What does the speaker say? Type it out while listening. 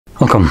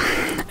Welcome.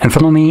 In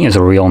front of me is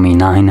a REALME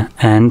 9,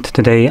 and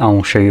today I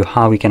will show you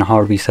how we can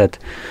hard reset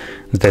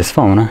this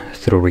phone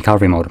through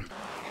recovery mode.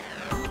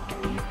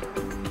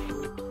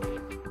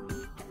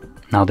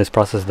 Now this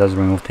process does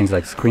remove things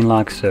like screen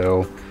lock,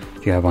 so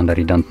if you have one that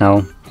you don't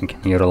know, you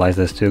can utilize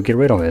this to get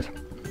rid of it.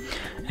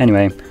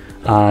 Anyway,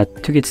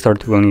 to get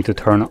started we'll need to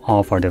turn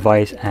off our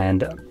device,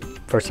 and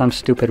for some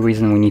stupid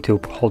reason we need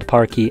to hold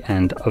power key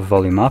and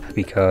volume up,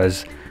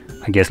 because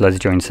I guess let's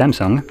join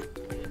Samsung.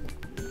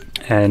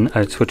 And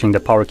switching the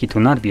power key to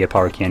not be a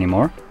power key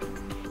anymore.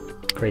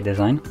 Great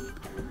design.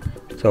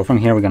 So from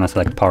here we're gonna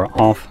select power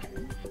off,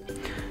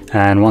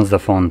 and once the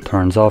phone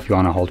turns off you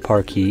wanna hold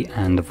power key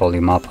and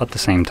volume up at the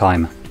same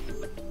time.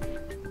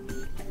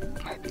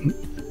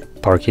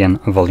 Power key and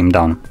volume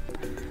down.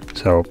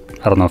 So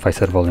I don't know if I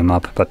said volume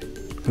up, but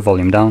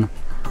volume down.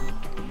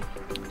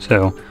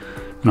 So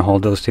I'm gonna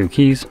hold those two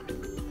keys.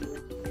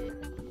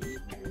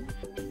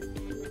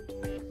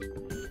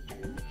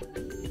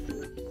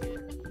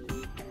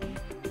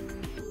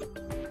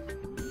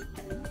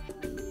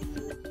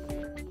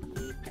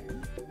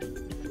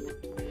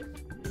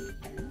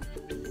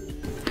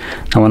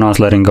 Now when I was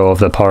letting go of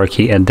the power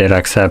key, it did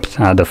accept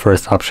the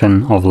first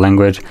option of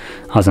language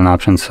as an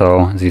option,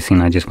 so as you've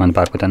seen I just went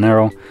back with an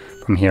arrow.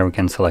 From here we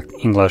can select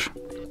English,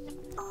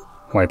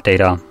 wipe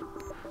data,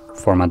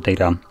 format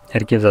data.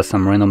 It gives us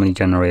some randomly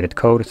generated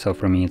code, so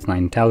for me it's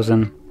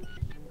 9,000.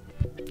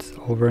 It's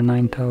over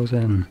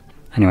 9,000.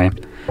 Anyway,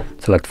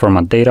 select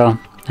format data,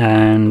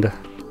 and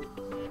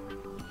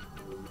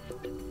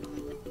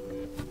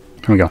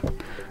here we go.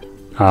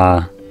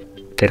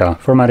 Data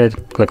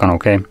formatted, click on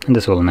OK, and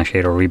this will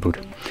initiate a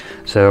reboot.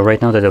 So right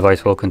now the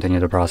device will continue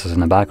the process in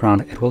the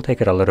background. It will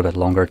take it a little bit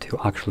longer to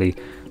actually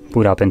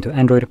boot up into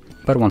Android,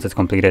 but once it's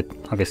completed,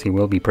 obviously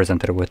we'll be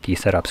presented with the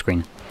setup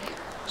screen.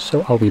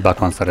 So I'll be back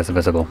once that is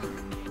visible.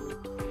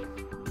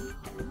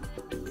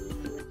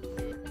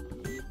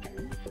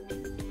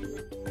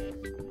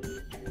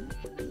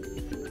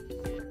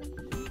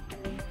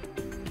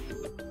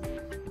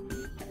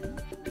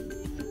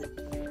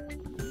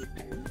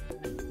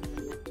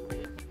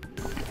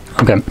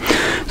 Okay,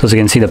 so as you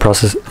can see the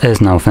process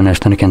is now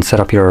finished and you can set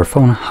up your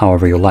phone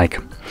however you like.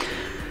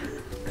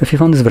 If you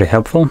found this very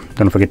helpful,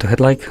 don't forget to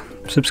hit like,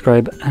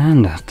 subscribe,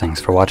 and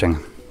thanks for watching.